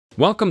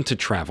Welcome to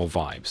Travel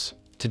Vibes.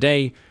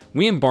 Today,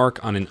 we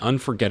embark on an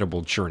unforgettable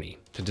journey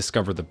to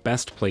discover the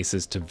best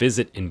places to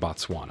visit in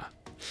Botswana.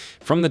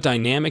 From the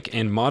dynamic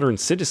and modern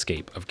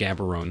cityscape of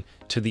Gaborone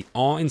to the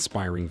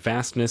awe-inspiring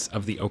vastness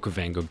of the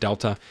Okavango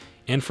Delta,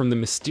 and from the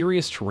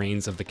mysterious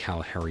terrains of the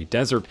Kalahari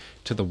Desert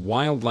to the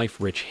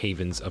wildlife-rich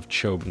havens of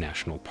Chobe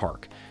National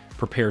Park,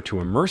 prepare to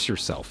immerse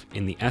yourself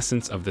in the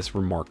essence of this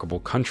remarkable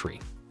country.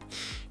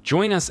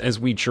 Join us as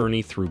we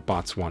journey through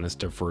Botswana's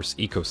diverse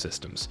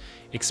ecosystems,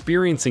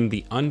 experiencing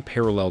the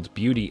unparalleled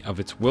beauty of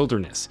its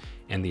wilderness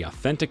and the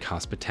authentic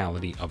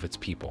hospitality of its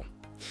people.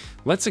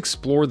 Let's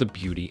explore the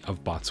beauty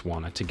of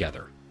Botswana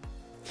together.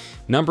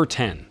 Number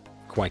 10.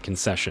 Khoi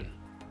Concession.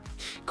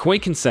 Khoi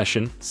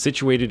Concession,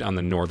 situated on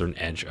the northern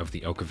edge of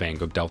the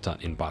Okavango Delta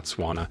in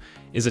Botswana,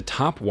 is a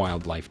top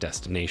wildlife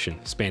destination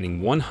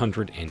spanning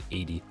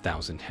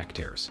 180,000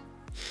 hectares.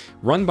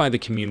 Run by the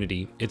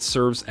community, it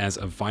serves as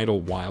a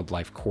vital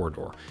wildlife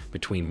corridor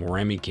between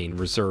Moremi Game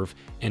Reserve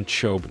and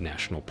Chobe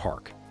National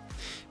Park.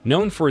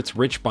 Known for its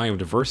rich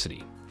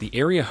biodiversity, the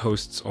area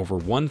hosts over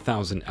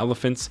 1,000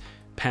 elephants,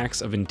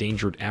 packs of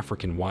endangered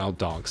African wild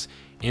dogs,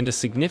 and a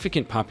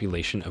significant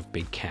population of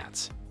big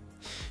cats.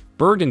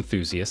 Bird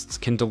enthusiasts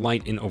can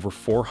delight in over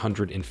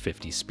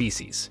 450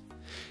 species.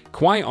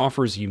 Khoi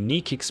offers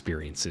unique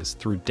experiences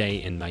through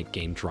day and night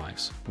game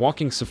drives,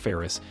 walking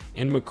safaris,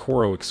 and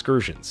Makoro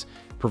excursions,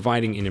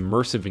 providing an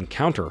immersive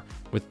encounter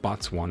with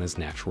Botswana's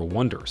natural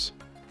wonders.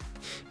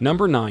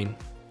 Number 9.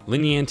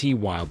 Linyanti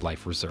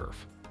Wildlife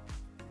Reserve.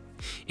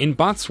 In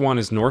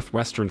Botswana's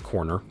northwestern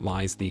corner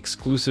lies the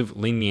exclusive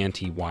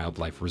Linyanti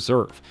Wildlife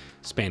Reserve,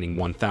 spanning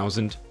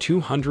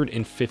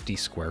 1,250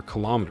 square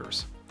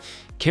kilometers.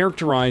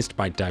 Characterized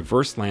by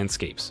diverse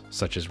landscapes,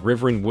 such as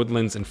riverine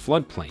woodlands and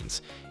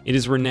floodplains, it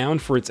is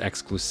renowned for its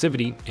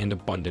exclusivity and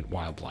abundant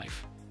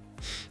wildlife.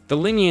 The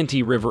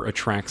Linyanti River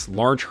attracts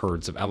large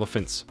herds of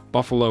elephants,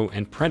 buffalo,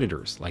 and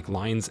predators like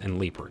lions and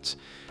leopards.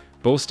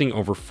 Boasting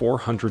over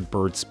 400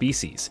 bird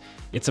species,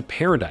 it's a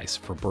paradise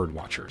for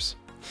birdwatchers.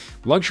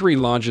 Luxury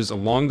lodges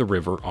along the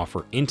river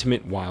offer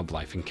intimate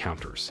wildlife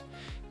encounters.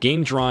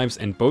 Game drives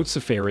and boat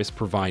safaris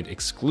provide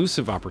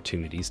exclusive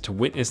opportunities to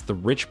witness the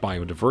rich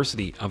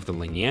biodiversity of the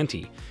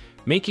Linyanti,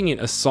 making it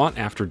a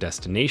sought-after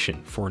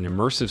destination for an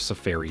immersive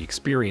safari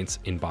experience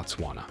in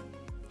Botswana.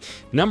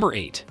 Number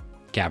 8.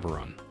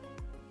 Gaborone.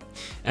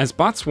 As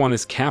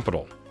Botswana's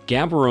capital,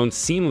 Gaborone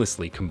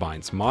seamlessly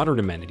combines modern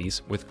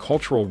amenities with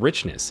cultural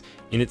richness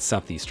in its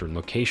southeastern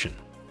location.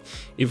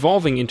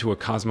 Evolving into a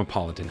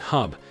cosmopolitan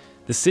hub,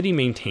 the city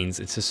maintains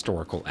its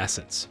historical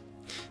essence.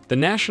 The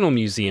National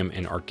Museum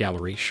and Art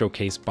Gallery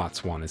showcase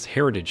Botswana's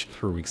heritage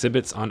through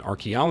exhibits on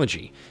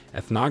archaeology,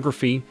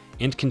 ethnography,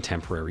 and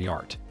contemporary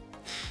art.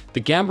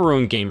 The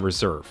Gaborone Game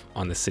Reserve,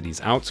 on the city's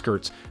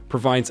outskirts,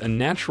 provides a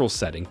natural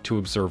setting to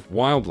observe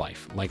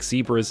wildlife like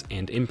zebras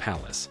and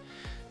impalas.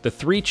 The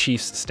Three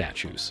Chiefs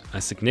statues,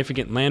 a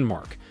significant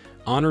landmark,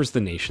 honors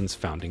the nation's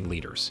founding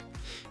leaders.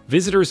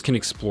 Visitors can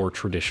explore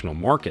traditional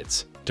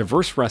markets,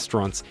 diverse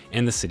restaurants,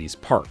 and the city's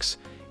parks,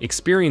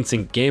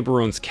 experiencing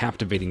Gaborone's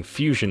captivating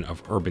fusion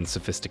of urban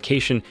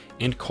sophistication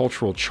and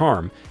cultural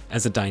charm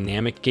as a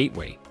dynamic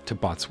gateway to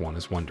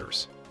Botswana's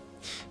wonders.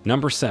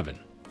 Number 7.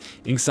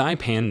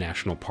 Nzaipan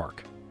National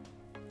Park.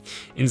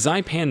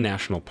 Nzaipan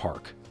National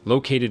Park,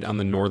 located on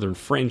the northern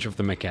fringe of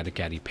the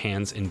Makgadikgadi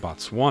Pans in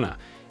Botswana,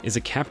 is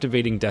a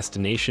captivating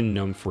destination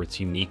known for its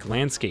unique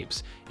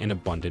landscapes and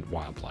abundant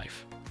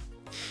wildlife.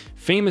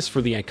 Famous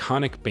for the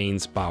iconic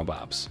Baines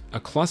baobabs, a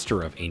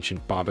cluster of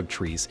ancient baobab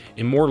trees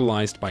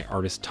immortalized by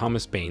artist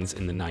Thomas Baines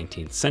in the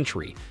 19th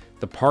century,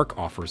 the park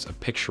offers a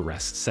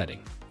picturesque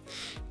setting.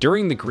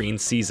 During the green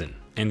season,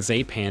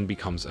 Nzaipan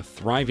becomes a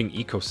thriving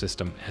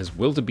ecosystem as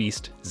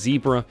wildebeest,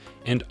 zebra,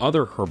 and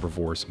other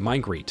herbivores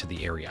migrate to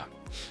the area,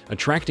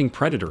 attracting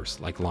predators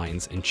like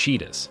lions and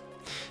cheetahs.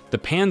 The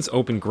Pan's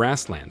open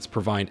grasslands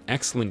provide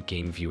excellent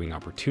game viewing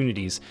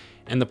opportunities,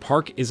 and the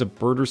park is a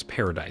birder's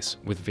paradise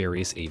with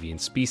various avian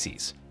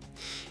species.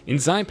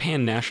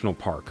 Nzaipan National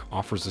Park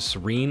offers a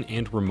serene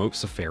and remote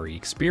safari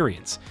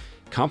experience,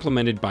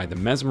 complemented by the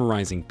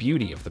mesmerizing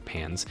beauty of the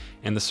Pans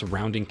and the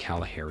surrounding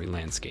Kalahari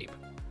landscape.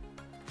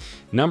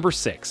 Number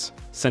 6.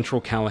 Central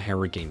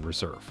Kalahari Game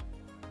Reserve.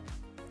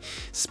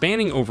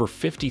 Spanning over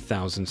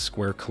 50,000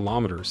 square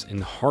kilometers in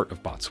the heart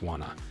of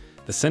Botswana,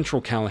 the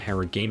Central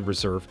Kalahari Game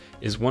Reserve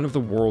is one of the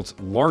world's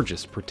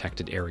largest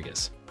protected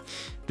areas.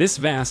 This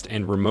vast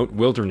and remote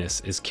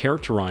wilderness is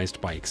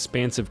characterized by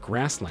expansive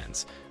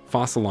grasslands,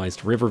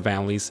 fossilized river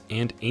valleys,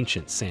 and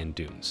ancient sand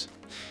dunes.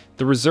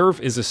 The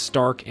reserve is a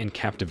stark and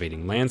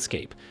captivating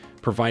landscape,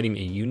 providing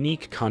a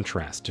unique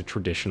contrast to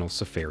traditional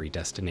safari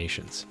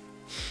destinations.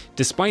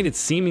 Despite its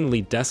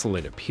seemingly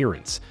desolate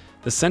appearance,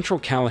 the Central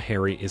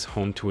Kalahari is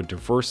home to a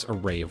diverse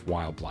array of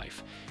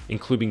wildlife,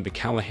 including the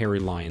Kalahari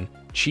lion,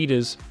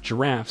 cheetahs,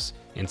 giraffes,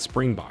 and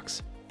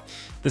springboks.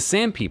 The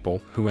San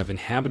people, who have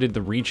inhabited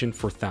the region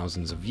for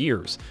thousands of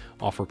years,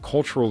 offer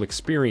cultural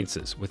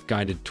experiences with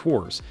guided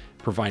tours,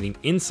 providing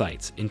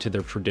insights into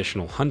their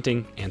traditional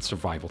hunting and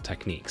survival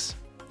techniques.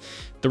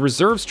 The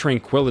reserve's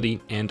tranquility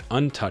and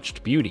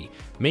untouched beauty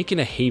make it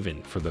a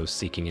haven for those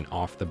seeking an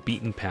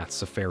off-the-beaten-path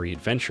safari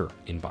adventure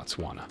in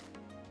Botswana.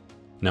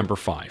 Number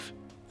 5.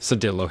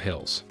 Sadilo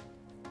Hills.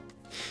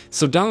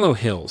 Sadilo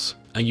Hills,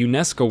 a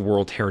UNESCO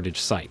World Heritage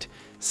Site,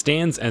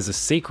 stands as a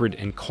sacred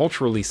and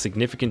culturally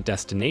significant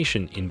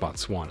destination in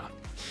Botswana.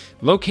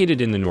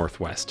 Located in the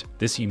northwest,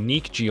 this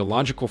unique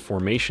geological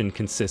formation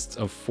consists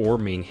of 4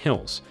 main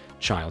hills: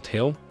 Child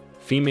Hill,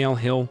 Female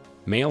Hill,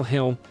 Male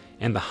Hill,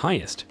 and the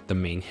highest, the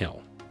Main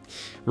Hill.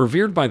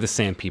 Revered by the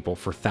San people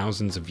for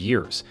thousands of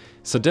years,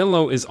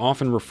 Sadilo is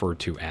often referred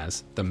to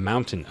as the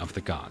Mountain of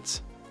the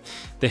Gods.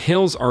 The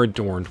hills are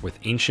adorned with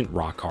ancient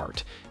rock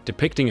art,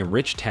 depicting a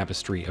rich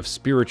tapestry of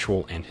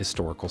spiritual and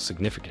historical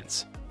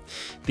significance.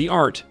 The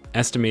art,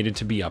 estimated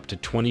to be up to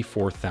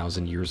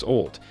 24,000 years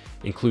old,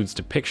 includes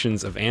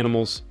depictions of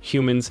animals,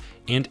 humans,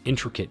 and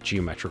intricate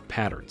geometric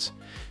patterns.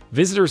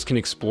 Visitors can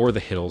explore the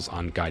hills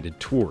on guided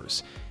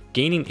tours,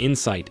 gaining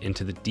insight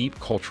into the deep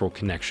cultural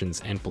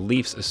connections and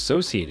beliefs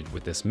associated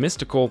with this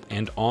mystical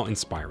and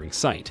awe-inspiring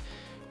site,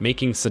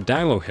 making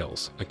Sadilo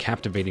Hills a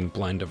captivating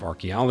blend of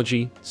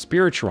archaeology,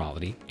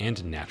 spirituality,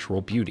 and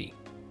natural beauty.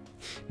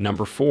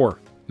 Number 4.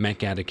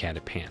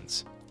 Makgadikgadi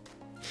Pans.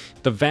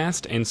 The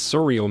vast and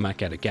surreal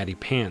Makgadikgadi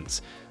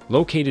Pans,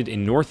 located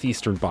in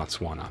northeastern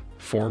Botswana,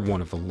 form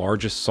one of the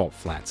largest salt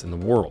flats in the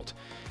world.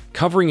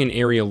 Covering an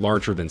area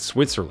larger than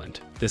Switzerland,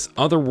 this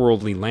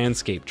otherworldly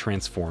landscape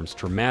transforms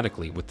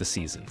dramatically with the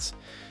seasons.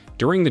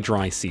 During the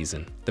dry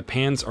season, the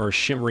pans are a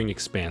shimmering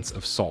expanse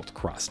of salt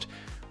crust,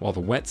 while the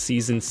wet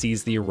season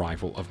sees the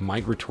arrival of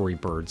migratory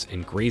birds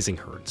and grazing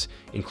herds,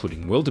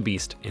 including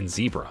wildebeest and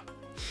zebra.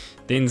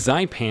 The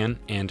Nzai Pan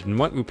and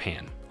Nwatu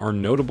Pan are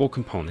notable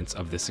components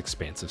of this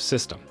expansive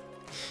system.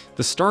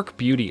 The stark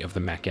beauty of the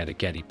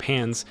Makgadikgadi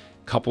Pans,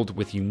 coupled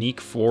with unique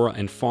flora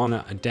and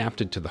fauna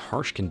adapted to the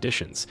harsh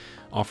conditions,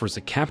 offers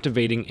a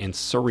captivating and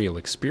surreal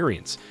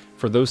experience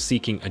for those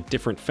seeking a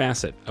different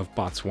facet of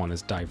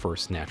Botswana's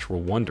diverse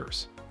natural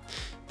wonders.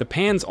 The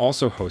Pans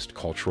also host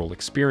cultural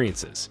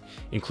experiences,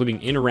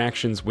 including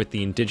interactions with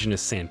the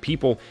indigenous San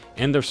people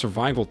and their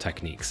survival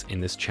techniques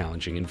in this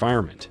challenging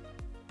environment.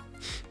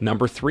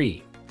 Number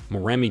 3.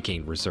 Moremi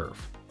Game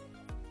Reserve.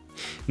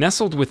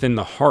 Nestled within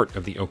the heart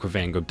of the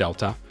Okavango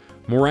Delta,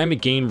 Moremi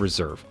Game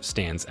Reserve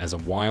stands as a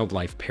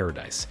wildlife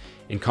paradise,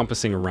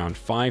 encompassing around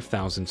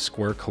 5,000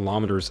 square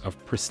kilometers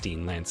of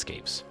pristine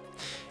landscapes.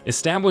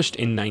 Established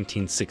in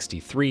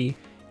 1963,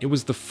 it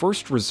was the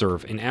first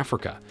reserve in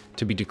Africa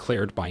to be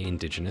declared by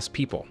indigenous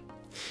people.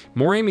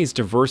 Moremi's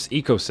diverse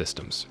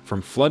ecosystems,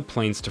 from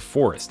floodplains to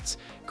forests,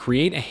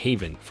 create a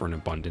haven for an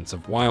abundance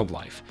of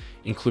wildlife,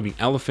 including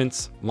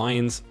elephants,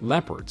 lions,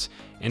 leopards,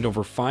 and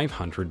over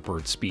 500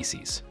 bird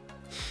species.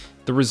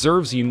 The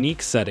reserve's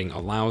unique setting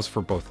allows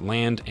for both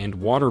land and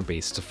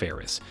water-based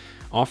safaris,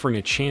 offering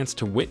a chance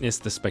to witness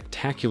the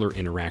spectacular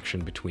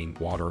interaction between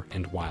water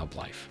and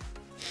wildlife.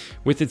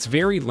 With its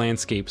varied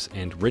landscapes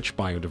and rich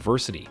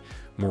biodiversity,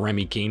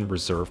 Moremi Game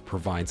Reserve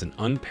provides an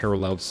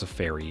unparalleled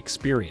safari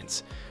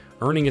experience,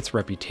 earning its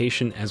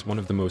reputation as one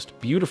of the most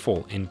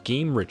beautiful and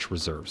game-rich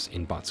reserves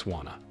in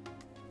Botswana.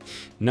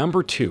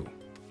 Number 2.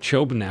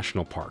 Chobe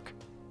National Park.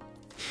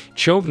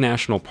 Chobe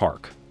National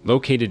Park,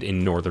 located in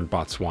northern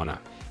Botswana,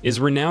 is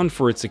renowned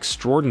for its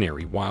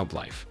extraordinary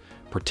wildlife,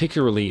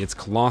 particularly its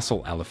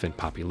colossal elephant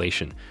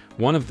population,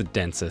 one of the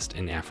densest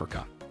in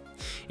Africa.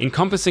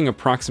 Encompassing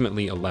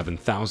approximately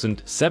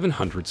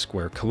 11,700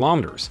 square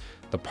kilometers,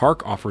 the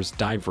park offers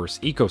diverse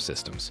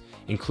ecosystems,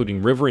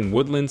 including riverine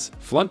woodlands,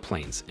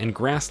 floodplains, and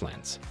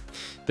grasslands.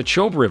 The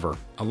Chobe River,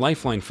 a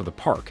lifeline for the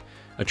park,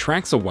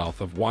 attracts a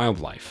wealth of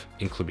wildlife,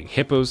 including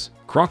hippos,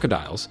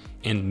 crocodiles,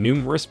 and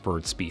numerous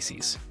bird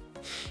species.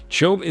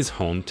 Chobe is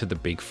home to the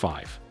Big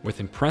Five, with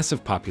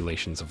impressive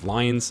populations of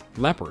lions,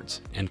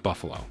 leopards, and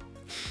buffalo.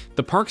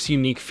 The park's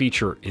unique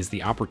feature is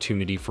the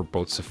opportunity for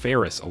boat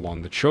safaris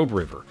along the Chobe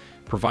River,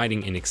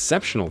 providing an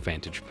exceptional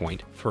vantage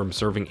point for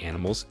observing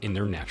animals in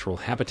their natural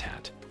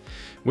habitat.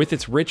 With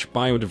its rich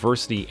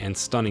biodiversity and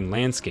stunning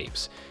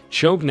landscapes,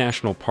 Chobe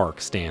National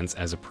Park stands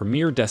as a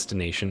premier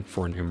destination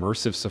for an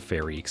immersive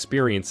safari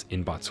experience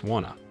in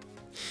Botswana.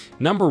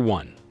 Number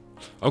 1.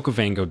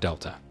 Okavango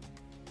Delta.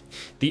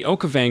 The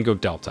Okavango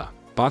Delta,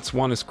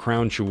 Botswana's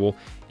crown jewel,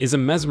 is a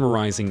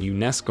mesmerizing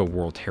UNESCO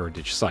World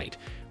Heritage Site,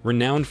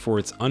 renowned for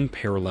its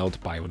unparalleled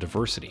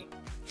biodiversity.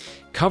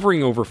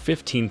 Covering over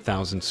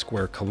 15,000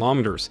 square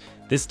kilometers,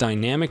 this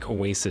dynamic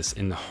oasis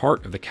in the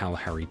heart of the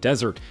Kalahari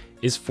Desert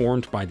is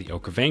formed by the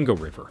Okavango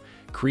River,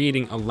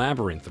 creating a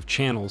labyrinth of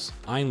channels,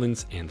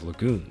 islands, and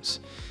lagoons.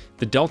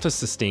 The delta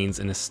sustains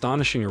an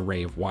astonishing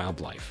array of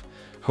wildlife,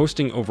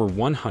 hosting over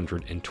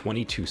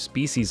 122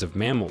 species of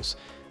mammals,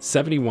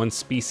 71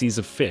 species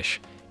of fish,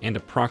 and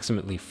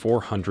approximately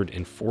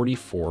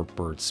 444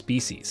 bird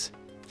species.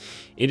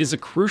 It is a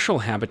crucial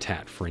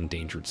habitat for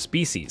endangered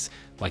species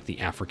like the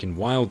African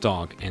wild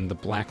dog and the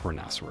black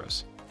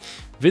rhinoceros.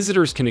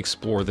 Visitors can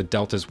explore the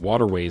delta's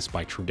waterways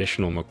by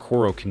traditional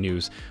Mokoro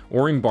canoes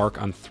or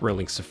embark on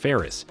thrilling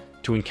safaris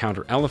to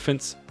encounter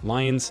elephants,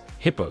 lions,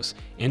 hippos,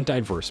 and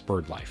diverse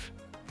bird life.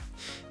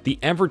 The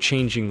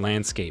ever-changing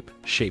landscape,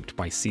 shaped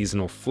by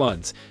seasonal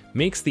floods,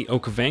 makes the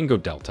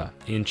Okavango Delta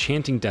an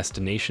enchanting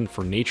destination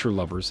for nature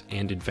lovers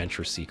and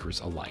adventure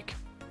seekers alike.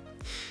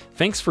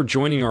 Thanks for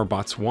joining our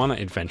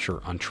Botswana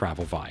adventure on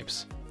Travel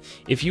Vibes.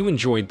 If you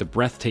enjoyed the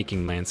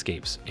breathtaking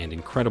landscapes and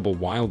incredible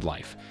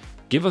wildlife,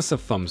 give us a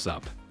thumbs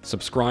up,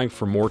 subscribe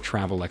for more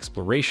travel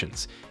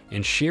explorations,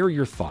 and share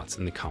your thoughts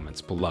in the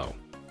comments below.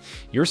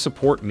 Your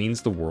support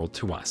means the world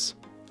to us.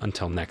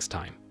 Until next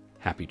time,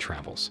 happy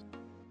travels.